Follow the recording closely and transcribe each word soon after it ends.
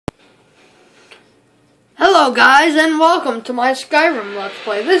Hello guys, and welcome to my Skyrim Let's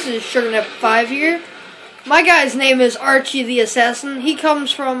Play. This is Skyrim5 here. My guy's name is Archie the Assassin. He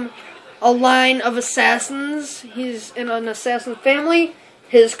comes from a line of assassins. He's in an assassin family.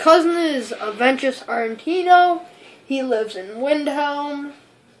 His cousin is Aventus Argentino. He lives in Windhelm.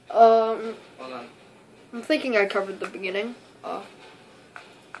 Hold on. I'm thinking I covered the beginning.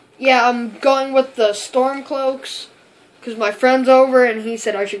 Yeah, I'm going with the Stormcloaks because my friend's over and he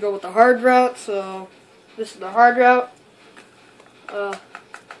said I should go with the hard route, so this is the hard route. I'll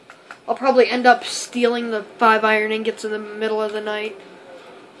probably end up stealing the 5 iron ingots in the middle of the night.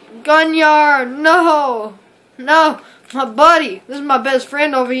 Gunyar, no! No! My buddy! This is my best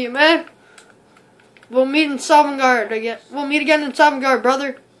friend over here, man! We'll meet in Sovngarde again. We'll meet again in Sovngarde,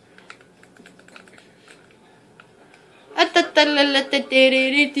 brother.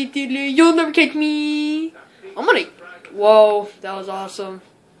 You'll never catch me! I'm gonna... Whoa, that was awesome.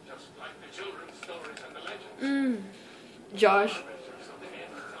 Josh.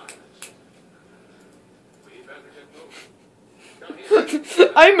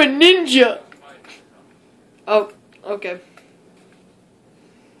 I'm a ninja! Oh, okay.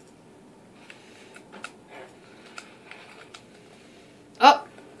 Oh!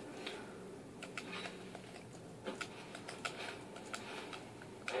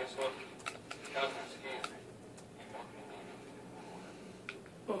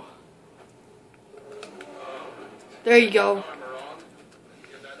 There you go.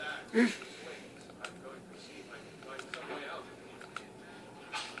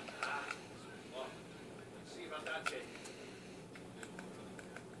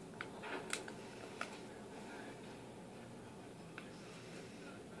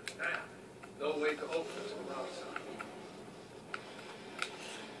 No way to open it from outside.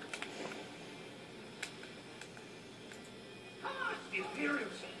 Come on, the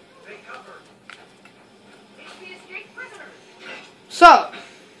Imperials! Take cover! They escaped prisoners! So.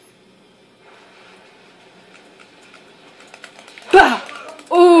 Bah!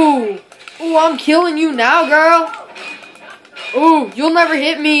 Ooh! Ooh, I'm killing you now, girl! Ooh, you'll never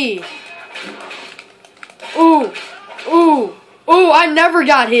hit me! Ooh! Ooh! Ooh, I never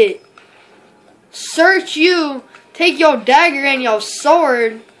got hit! Search you, take your dagger and your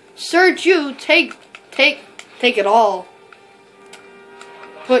sword. Search you, take it all.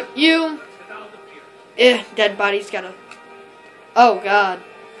 Put you. Dead body's gotta. Oh God.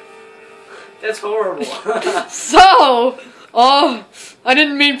 That's horrible. So, oh, I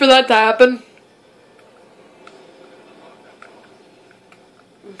didn't mean for that to happen.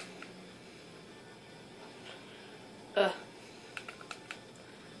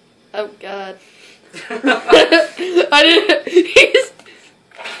 Oh God. I didn't.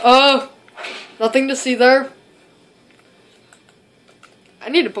 Nothing to see there. I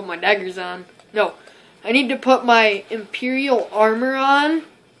need to put my daggers on. No, I need to put my Imperial armor on.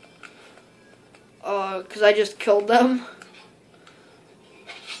 Cause I just killed them.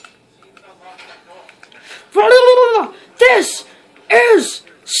 This is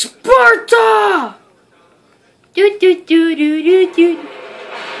Sparta.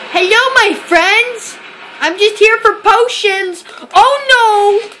 Hello, my friends! I'm just here for potions!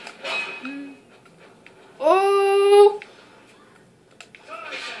 Oh, no! Oh!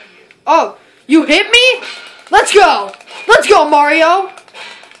 Oh, you hit me? Let's go! Let's go, Mario!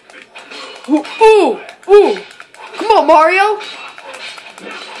 Ooh, ooh, ooh! Come on, Mario!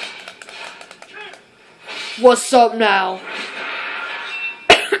 What's up now?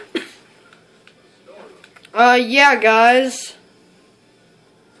 Yeah, guys.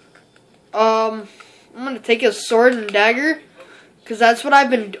 I'm gonna take his sword and dagger, cause that's what I've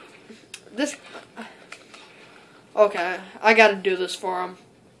been. Okay, I gotta do this for him.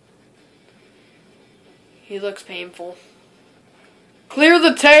 He looks painful. Clear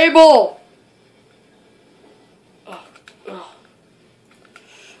the table. I'm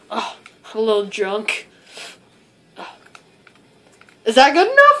a little drunk. Is that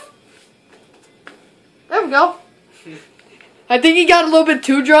good enough? There we go. I think he got a little bit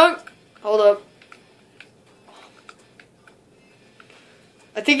too drunk. Hold up.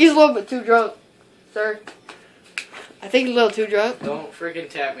 I think he's a little bit too drunk, sir. I think he's a little too drunk. Don't freaking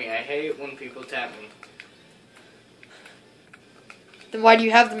tap me. I hate when people tap me. Then why do you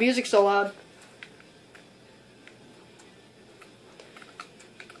have the music so loud?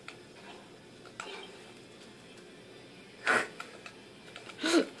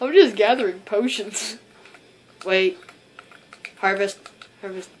 I'm just gathering potions. Wait. Harvest.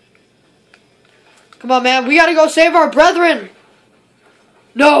 Harvest. Come on, man. We gotta go save our brethren.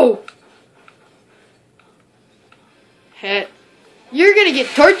 No. Hit. You're gonna get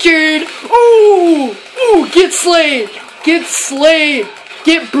tortured. Ooh! Ooh, get slayed! Get slayed!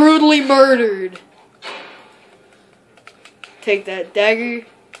 Get brutally murdered! Take that dagger.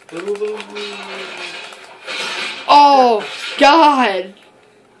 Oh, God!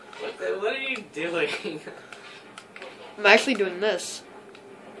 What are you doing? I'm actually doing this.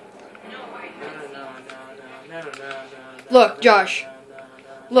 Look, Josh.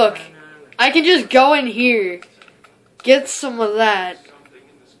 Look. I can just go in here. Get some of that.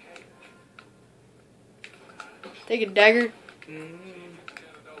 Take a dagger. Need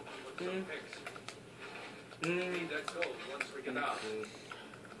that gold once we get out.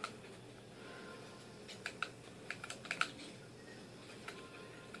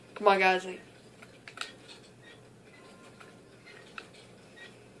 Come on, guys.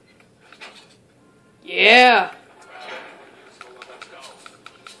 Yeah.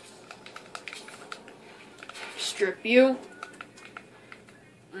 Strip you.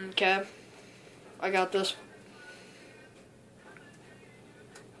 Okay. I got this.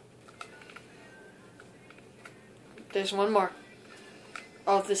 There's one more.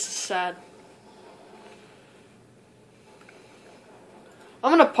 Oh, this is sad.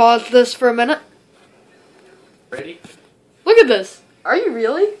 I'm gonna pause this for a minute. Ready? Look at this. Are you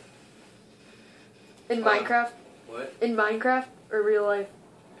really? In Minecraft? What? In Minecraft or real life?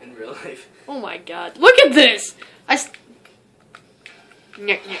 In real life. Oh my god. Look at this! Nyek,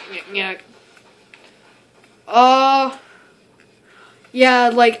 nyek, nyek, nyek. Yeah,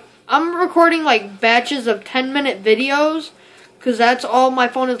 like, I'm recording, like, batches of 10-minute videos, because that's all my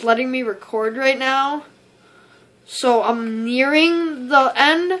phone is letting me record right now. So, I'm nearing the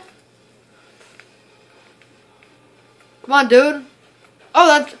end. Come on, dude.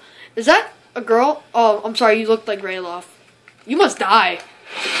 Oh, is that a girl? Oh, I'm sorry, you look like Rayloff. You must die.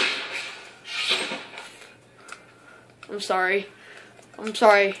 I'm sorry. I'm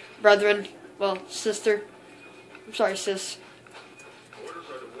sorry, brethren. Well, sister. I'm sorry, sis. Orders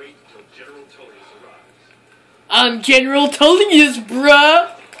are to wait until General Tullius arrives. I'm General Tullius,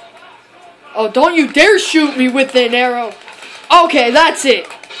 bruh. Oh, don't you dare shoot me with an arrow. Okay, that's it.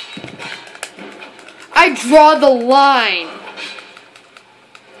 I draw the line.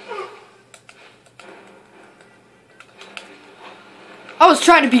 I was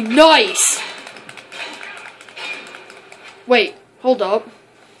trying to be nice. Wait, hold up.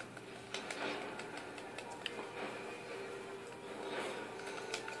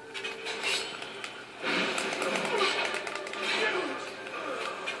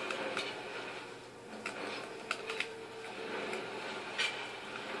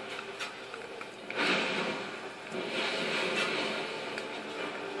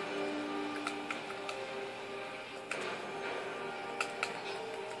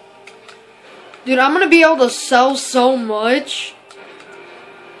 Dude, I'm gonna be able to sell so much.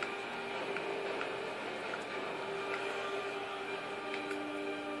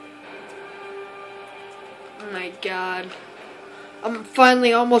 Oh my god. I'm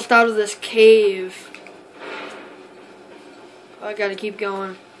finally almost out of this cave. I gotta keep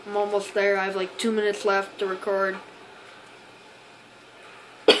going. I'm almost there. I have like 2 minutes left to record.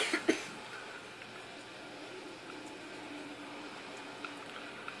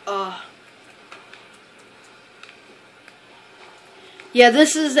 Yeah,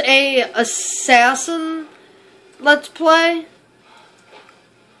 this is a Assassin Let's Play.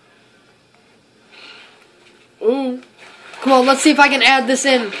 Ooh. Come on, let's see if I can add this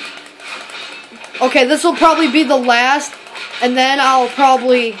in. Okay, this will probably be the last, and then I'll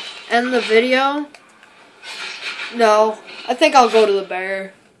probably end the video. No, I think I'll go to the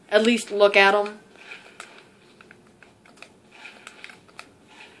bear. At least look at him.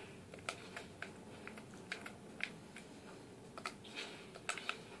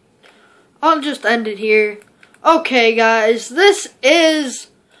 I'll just end it here. Okay, guys, this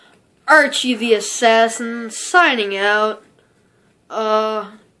is Archie the Assassin signing out.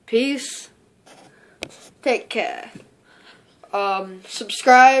 Peace. Take care.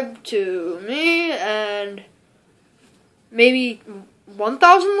 Subscribe to me and maybe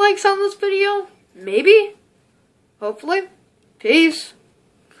 1,000 likes on this video. Maybe. Hopefully. Peace.